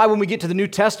that's why when we get to the New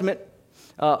Testament,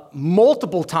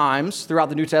 multiple times throughout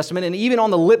the New Testament, and even on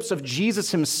the lips of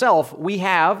Jesus himself, we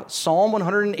have Psalm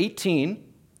 118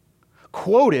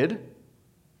 quoted,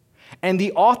 and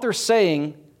the author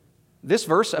saying this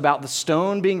verse about the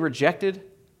stone being rejected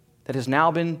that has now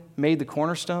been made the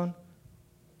cornerstone.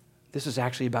 This is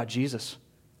actually about Jesus.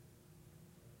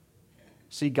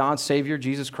 See, God's Savior,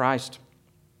 Jesus Christ,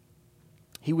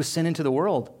 he was sent into the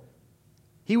world.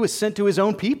 He was sent to his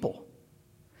own people.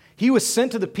 He was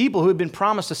sent to the people who had been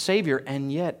promised a Savior,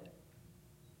 and yet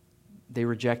they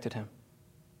rejected him.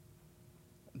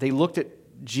 They looked at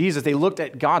Jesus, they looked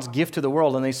at God's gift to the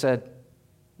world, and they said,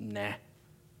 nah,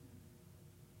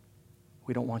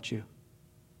 we don't want you.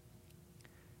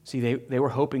 See, they were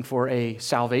hoping for a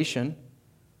salvation,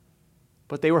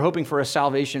 but they were hoping for a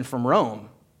salvation from Rome.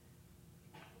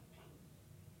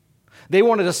 They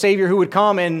wanted a Savior who would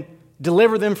come and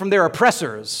deliver them from their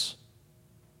oppressors.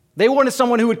 They wanted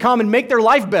someone who would come and make their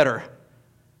life better.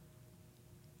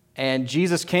 And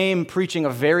Jesus came preaching a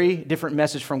very different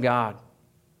message from God.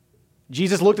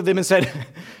 Jesus looked at them and said,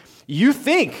 you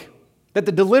think that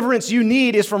the deliverance you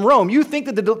need is from Rome. You think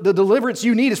that the deliverance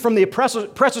you need is from the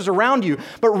oppressors around you.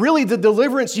 But really, the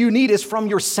deliverance you need is from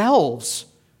yourselves.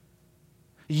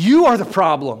 You are the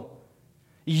problem.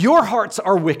 Your hearts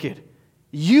are wicked.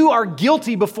 You are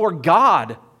guilty before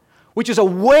God, which is a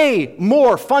way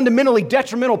more fundamentally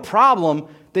detrimental problem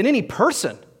than any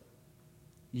person.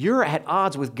 You're at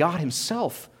odds with God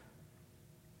himself.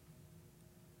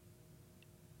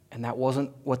 And that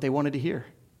wasn't what they wanted to hear.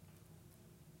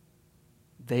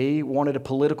 They wanted a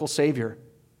political savior.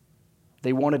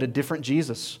 They wanted a different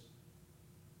Jesus.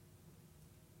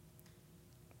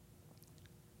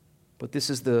 But this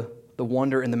is the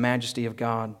wonder and the majesty of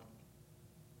God.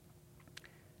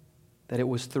 That it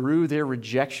was through their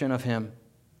rejection of him,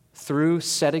 through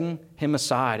setting him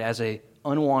aside as an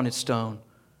unwanted stone,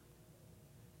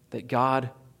 that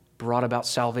God brought about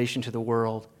salvation to the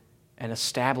world and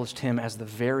established him as the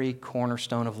very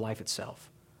cornerstone of life itself.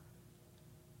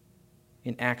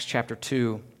 In Acts chapter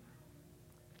 2,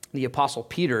 the Apostle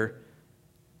Peter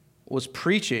was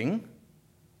preaching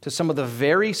to some of the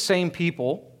very same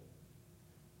people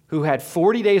who had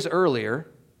 40 days earlier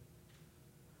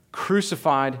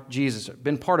crucified Jesus,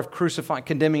 been part of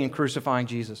condemning and crucifying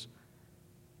Jesus.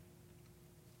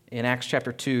 In Acts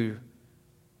chapter 2,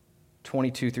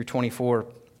 22 through 24,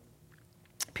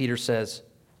 Peter says,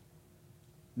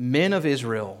 "Men of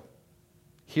Israel,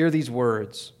 hear these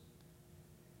words.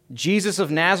 Jesus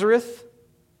of Nazareth,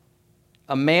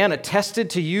 a man attested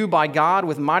to you by God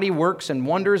with mighty works and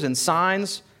wonders and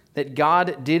signs that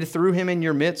God did through him in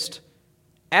your midst,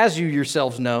 as you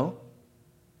yourselves know.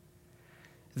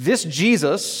 This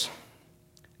Jesus,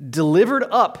 delivered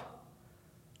up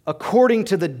according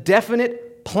to the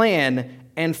definite plan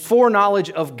and foreknowledge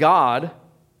of God,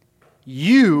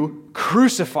 you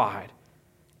crucified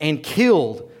and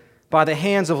killed by the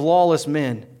hands of lawless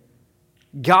men.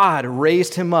 God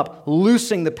raised him up,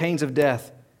 loosing the pains of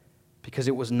death, because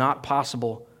it was not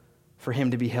possible for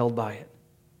him to be held by it."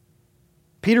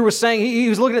 Peter was saying, he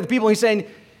was looking at the people and he's saying,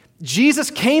 Jesus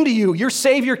came to you, your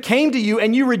Savior came to you,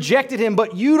 and you rejected him,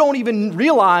 but you don't even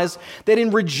realize that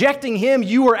in rejecting him,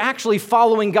 you were actually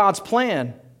following God's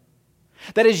plan.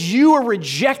 That as you were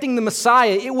rejecting the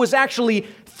Messiah, it was actually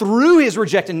through his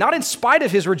rejection, not in spite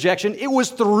of his rejection, it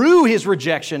was through his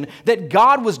rejection that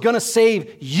God was going to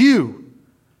save you.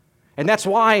 And that's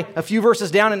why a few verses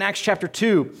down in Acts chapter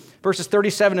 2, verses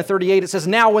 37 and 38, it says,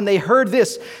 "Now when they heard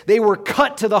this, they were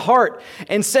cut to the heart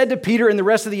and said to Peter and the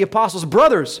rest of the apostles,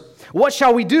 'Brothers, what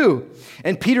shall we do?'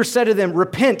 And Peter said to them,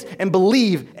 'Repent and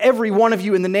believe, every one of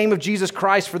you, in the name of Jesus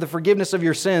Christ for the forgiveness of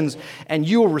your sins, and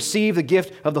you will receive the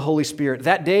gift of the Holy Spirit.'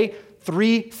 That day,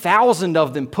 3,000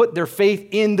 of them put their faith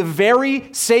in the very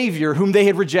Savior whom they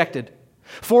had rejected.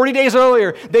 40 days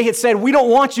earlier, they had said, 'We don't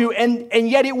want you,' and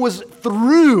yet it was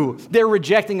through their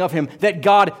rejecting of him that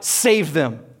God saved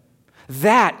them.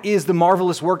 That is the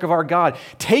marvelous work of our God,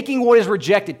 taking what is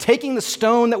rejected, taking the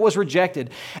stone that was rejected,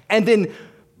 and then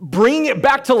bringing it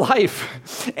back to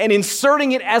life and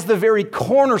inserting it as the very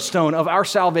cornerstone of our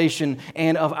salvation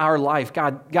and of our life.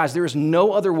 Guys, there is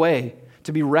no other way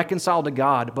to be reconciled to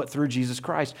God but through Jesus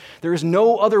Christ. There is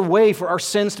no other way for our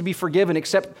sins to be forgiven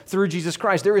except through Jesus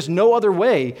Christ. There is no other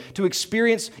way to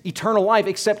experience eternal life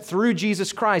except through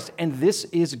Jesus Christ. And this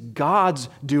is God's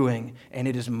doing, and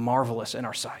it is marvelous in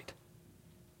our sight.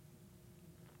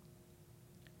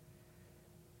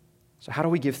 So how do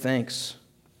we give thanks?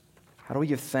 How do we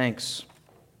give thanks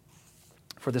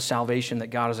for the salvation that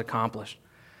God has accomplished?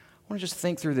 I want to just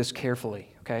think through this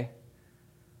carefully, okay?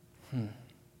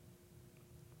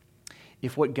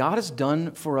 If what God has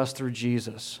done for us through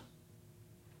Jesus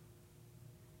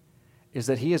is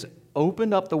that he has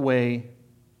opened up the way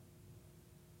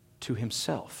to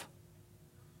himself,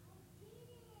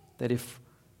 that if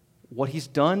what he's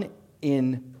done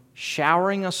in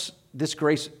showering us with this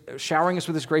grace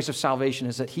of salvation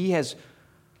is that he has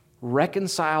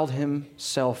reconciled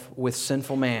himself with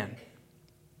sinful man,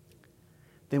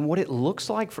 then what it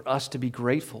looks like for us to be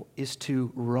grateful is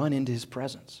to run into his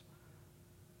presence.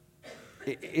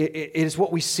 It is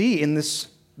what we see in the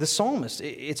psalmist.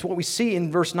 It's what we see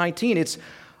in verse 19. It's,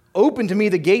 "Open to me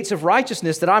the gates of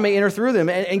righteousness that I may enter through them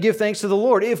and give thanks to the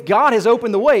Lord." If God has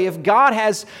opened the way, if God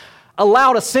has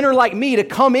allowed a sinner like me to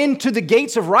come into the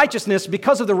gates of righteousness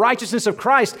because of the righteousness of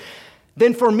Christ,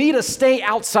 then for me to stay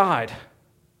outside,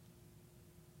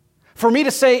 for me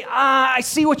to say, "I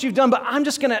see what you've done, but I'm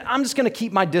just gonna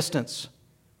keep my distance,"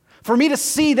 for me to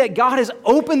see that God has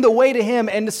opened the way to him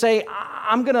and to say,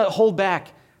 "I'm going to hold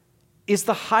back," is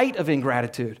the height of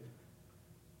ingratitude.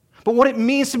 But what it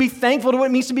means to be thankful, what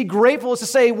it means to be grateful, is to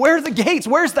say, "Where are the gates?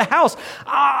 Where's the house?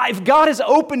 If God has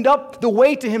opened up the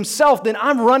way to himself, then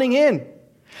I'm running in."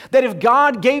 That if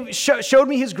God showed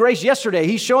me his grace yesterday,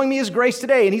 he's showing me his grace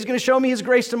today, and he's going to show me his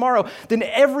grace tomorrow, then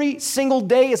every single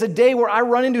day is a day where I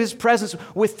run into his presence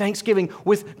with thanksgiving,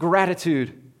 with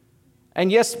gratitude.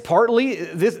 And yes, partly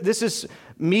this is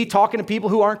me talking to people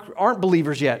who aren't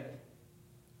believers yet.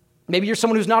 Maybe you're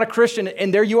someone who's not a Christian,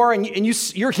 and there you are, and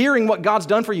you're hearing what God's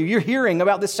done for you. You're hearing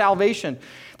about this salvation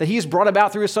that he has brought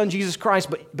about through his son, Jesus Christ,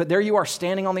 but there you are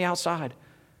standing on the outside.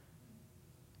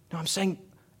 No, I'm saying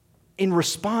in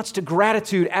response to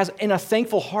gratitude, as in a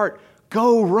thankful heart,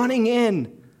 go running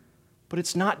in. But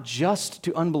it's not just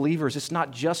to unbelievers. It's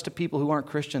not just to people who aren't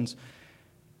Christians.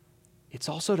 It's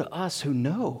also to us who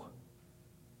know.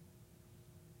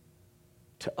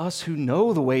 To us who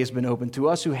know the way has been opened, to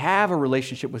us who have a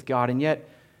relationship with God, and yet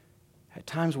at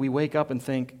times we wake up and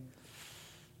think,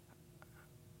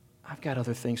 "I've got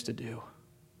other things to do.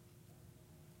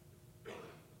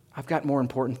 I've got more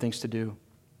important things to do.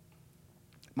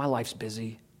 My life's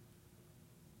busy."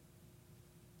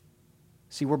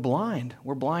 See, we're blind.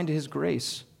 We're blind to his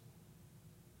grace.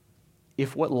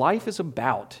 If what life is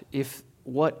about, if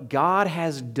what God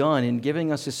has done in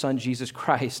giving us his son, Jesus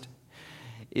Christ,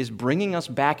 is bringing us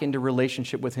back into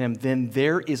relationship with him, then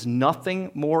there is nothing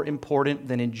more important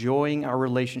than enjoying our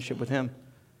relationship with him.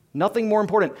 Nothing more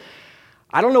important.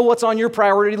 I don't know what's on your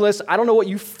priority list. I don't know what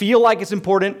you feel like is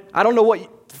important. I don't know what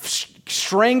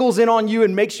strangles in on you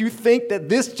and makes you think that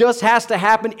this just has to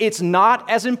happen. It's not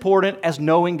as important as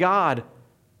knowing God.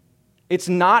 It's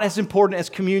not as important as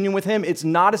communion with him. It's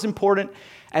not as important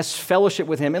as fellowship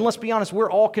with him. And let's be honest, we're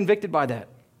all convicted by that.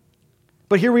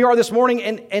 But here we are this morning,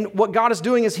 and what God is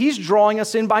doing is he's drawing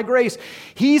us in by grace.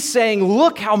 He's saying,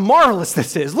 "Look how marvelous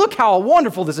this is. Look how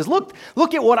wonderful this is. Look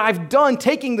at what I've done,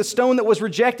 taking the stone that was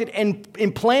rejected and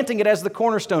implanting it as the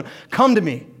cornerstone. Come to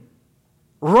me.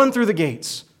 Run through the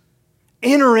gates.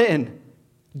 Enter in.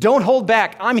 Don't hold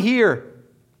back. I'm here.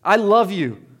 I love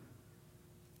you."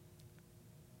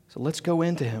 So let's go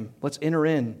into him. Let's enter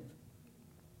in.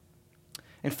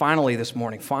 And finally this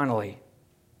morning,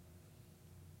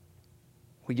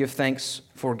 we give thanks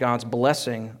for God's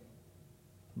blessing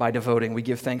by devoting. We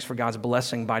give thanks for God's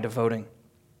blessing by devoting.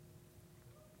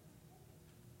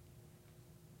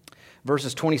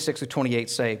 Verses 26 to 28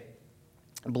 say,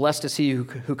 "Blessed is he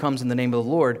who comes in the name of the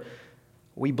Lord.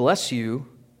 We bless you,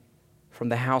 from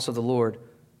the house of the Lord.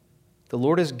 The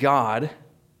Lord is God,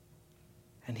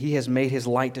 and he has made his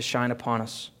light to shine upon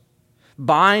us.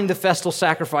 Bind the festal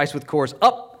sacrifice with cords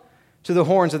up to the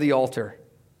horns of the altar.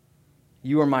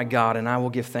 You are my God, and I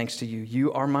will give thanks to you.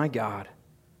 You are my God.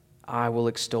 I will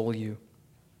extol you.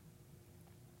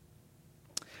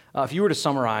 If you were to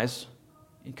summarize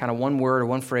in kind of one word or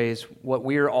one phrase what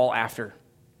we're all after,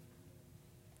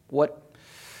 what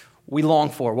we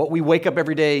long for, what we wake up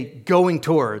every day going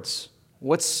towards,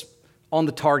 what's on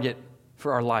the target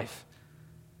for our life,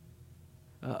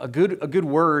 a good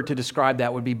word to describe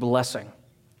that would be blessing.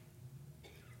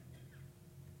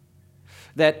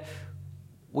 That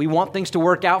we want things to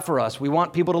work out for us. We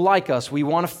want people to like us. We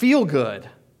want to feel good.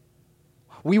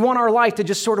 We want our life to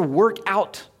just sort of work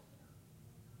out.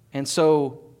 And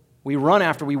so we run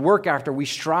after, we work after, we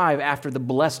strive after the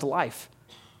blessed life.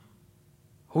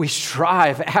 We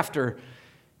strive after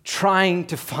trying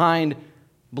to find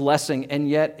blessing. And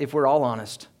yet, if we're all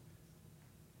honest,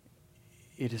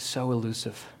 it is so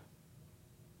elusive.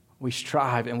 We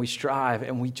strive and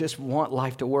we just want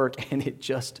life to work, and it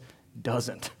just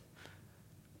doesn't.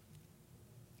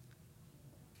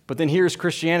 But then here's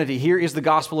Christianity. Here is the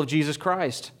gospel of Jesus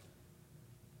Christ.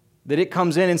 That it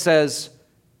comes in and says,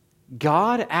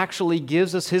 God actually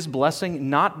gives us his blessing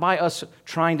not by us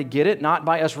trying to get it, not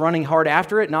by us running hard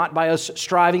after it, not by us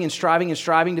striving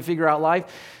to figure out life.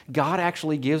 God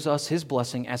actually gives us his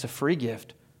blessing as a free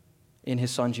gift in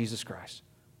his Son, Jesus Christ.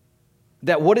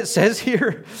 That what it says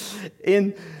here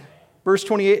in verse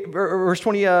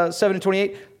 27 and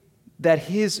 28, that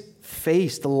his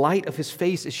face, the light of his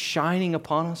face is shining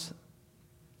upon us.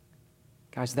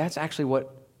 Guys, that's actually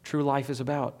what true life is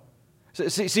about.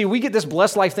 See, we get this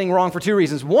blessed life thing wrong for two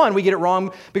reasons. One, we get it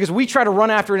wrong because we try to run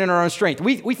after it in our own strength.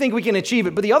 We think we can achieve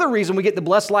it. But the other reason we get the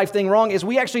blessed life thing wrong is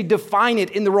we actually define it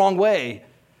in the wrong way.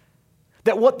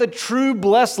 That what the true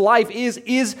blessed life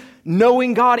is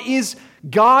knowing God, is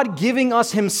God giving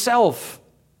us himself.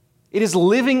 It is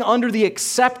living under the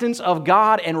acceptance of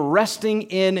God and resting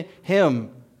in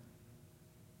him.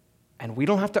 And we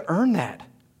don't have to earn that.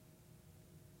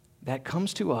 That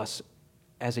comes to us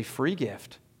as a free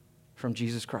gift from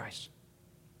Jesus Christ.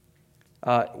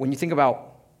 When you think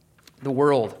about the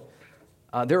world,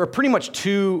 there are pretty much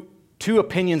two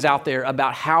opinions out there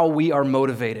about how we are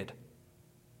motivated.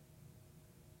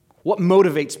 What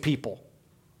motivates people?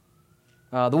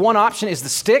 The one option is the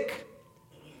stick,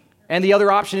 and the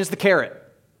other option is the carrot.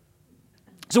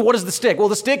 So what is the stick? Well,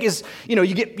 the stick is,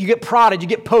 you get prodded, you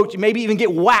get poked, you maybe even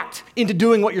get whacked into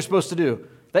doing what you're supposed to do.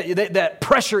 That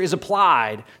pressure is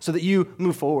applied so that you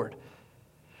move forward.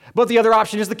 But the other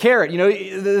option is the carrot.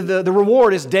 The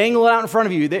reward is dangling out in front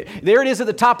of you. There it is at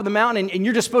the top of the mountain, and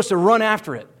you're just supposed to run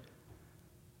after it.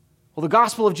 Well, the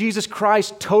gospel of Jesus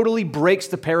Christ totally breaks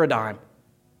the paradigm.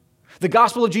 The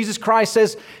gospel of Jesus Christ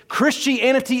says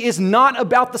Christianity is not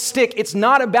about the stick. It's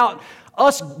not about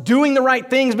us doing the right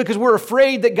things because we're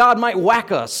afraid that God might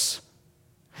whack us.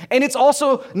 And it's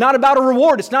also not about a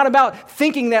reward. It's not about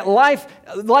thinking that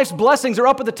life's blessings are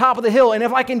up at the top of the hill, and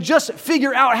if I can just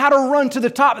figure out how to run to the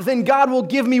top, then God will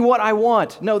give me what I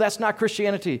want. No, that's not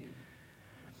Christianity.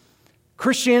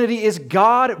 Christianity is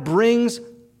God brings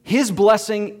his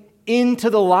blessing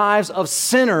into the lives of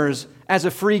sinners as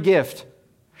a free gift.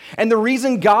 And the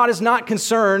reason God is not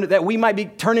concerned that we might be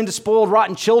turned into spoiled,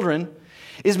 rotten children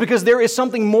is because there is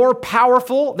something more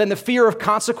powerful than the fear of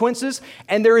consequences,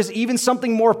 and there is even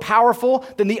something more powerful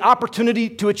than the opportunity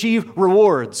to achieve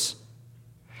rewards.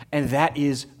 And that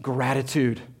is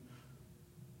gratitude.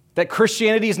 That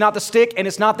Christianity is not the stick and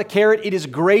it's not the carrot, it is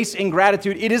grace and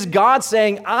gratitude. It is God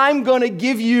saying, I'm going to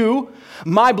give you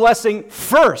my blessing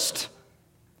first,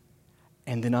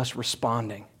 and then us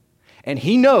responding. And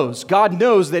God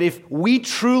knows that if we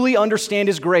truly understand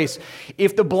his grace,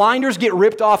 if the blinders get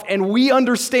ripped off and we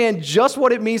understand just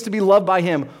what it means to be loved by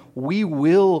him, we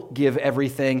will give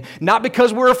everything. Not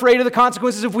because we're afraid of the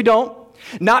consequences if we don't.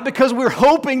 Not because we're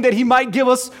hoping that he might give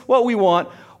us what we want.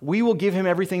 We will give him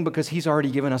everything because he's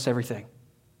already given us everything.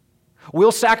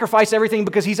 We'll sacrifice everything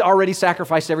because he's already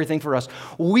sacrificed everything for us.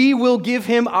 We will give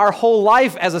him our whole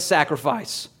life as a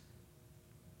sacrifice,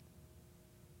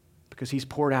 because he's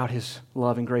poured out his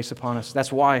love and grace upon us.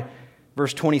 That's why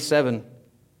verse 27,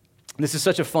 this is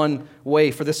such a fun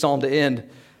way for this psalm to end.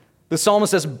 The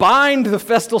psalmist says, bind the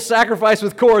festal sacrifice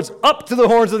with cords up to the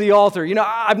horns of the altar.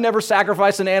 I've never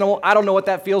sacrificed an animal. I don't know what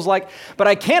that feels like, but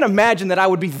I can't imagine that I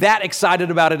would be that excited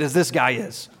about it as this guy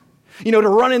is. To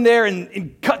run in there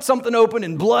and cut something open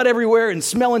and blood everywhere and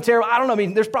smelling terrible. I don't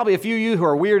know. There's probably a few of you who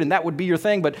are weird and that would be your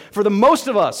thing, but for the most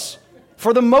of us,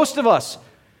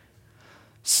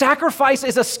 sacrifice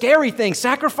is a scary thing.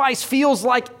 Sacrifice feels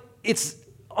like it's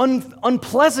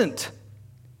unpleasant.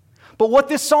 But what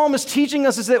this psalm is teaching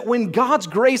us is that when God's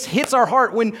grace hits our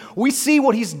heart, when we see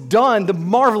what He's done, the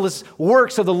marvelous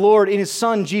works of the Lord in His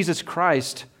Son, Jesus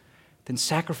Christ, then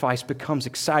sacrifice becomes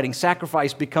exciting.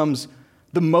 Sacrifice becomes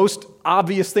the most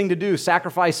obvious thing to do.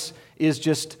 Sacrifice is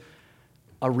just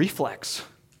a reflex.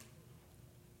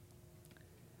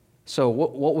 So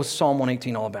what was Psalm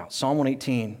 118 all about? Psalm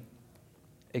 118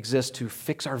 exists to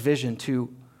fix our vision,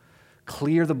 to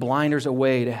clear the blinders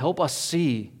away, to help us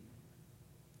see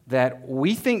that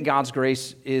we think God's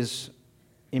grace is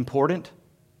important,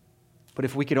 but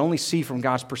if we could only see from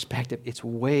God's perspective, it's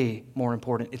way more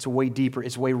important, it's way deeper,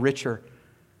 it's way richer.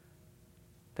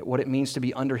 That what it means to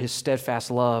be under His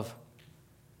steadfast love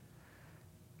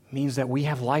means that we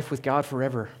have life with God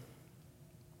forever.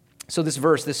 So this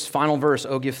verse, this final verse,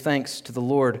 "Oh, give thanks to the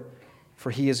Lord, for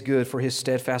He is good, for His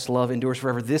steadfast love endures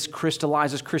forever." This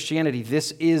crystallizes Christianity.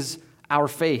 This is our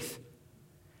faith.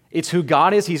 It's who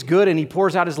God is. He's good, and He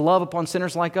pours out His love upon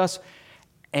sinners like us,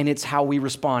 and it's how we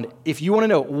respond. If you want to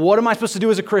know, what am I supposed to do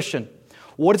as a Christian?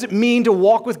 What does it mean to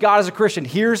walk with God as a Christian?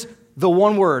 Here's the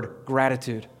one word: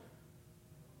 gratitude.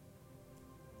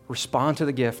 Respond to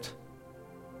the gift.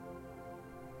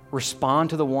 Respond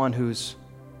to the one who's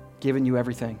given you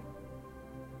everything.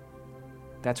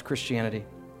 That's Christianity.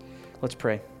 Let's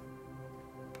pray.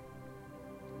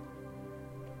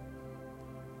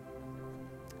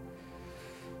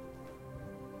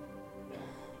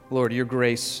 Lord, your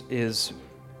grace is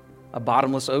a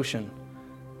bottomless ocean.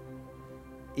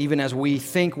 Even as we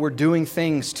think we're doing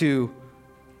things to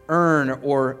earn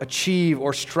or achieve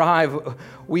or strive,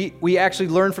 we actually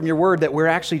learn from your word that we're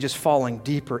actually just falling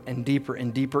deeper and deeper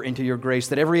and deeper into your grace,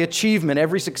 that every achievement,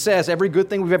 every success, every good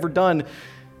thing we've ever done,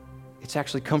 it's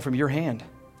actually come from your hand.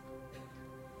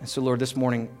 And so, Lord, this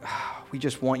morning, we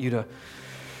just want you to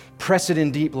press it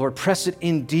in deep, Lord. Press it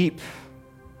in deep,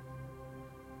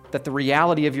 that the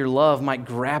reality of your love might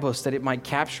grab us, that it might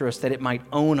capture us, that it might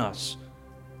own us,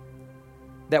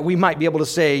 that we might be able to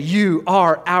say, you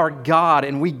are our God,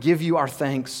 and we give you our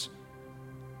thanks.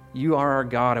 You are our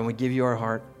God, and we give you our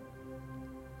heart.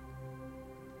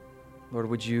 Lord,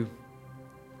 would you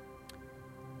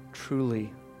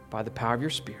truly, by the power of your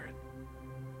Spirit,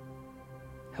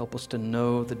 help us to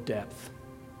know the depth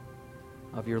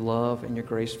of your love and your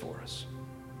grace for us.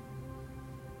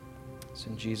 It's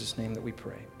in Jesus' name that we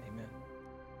pray.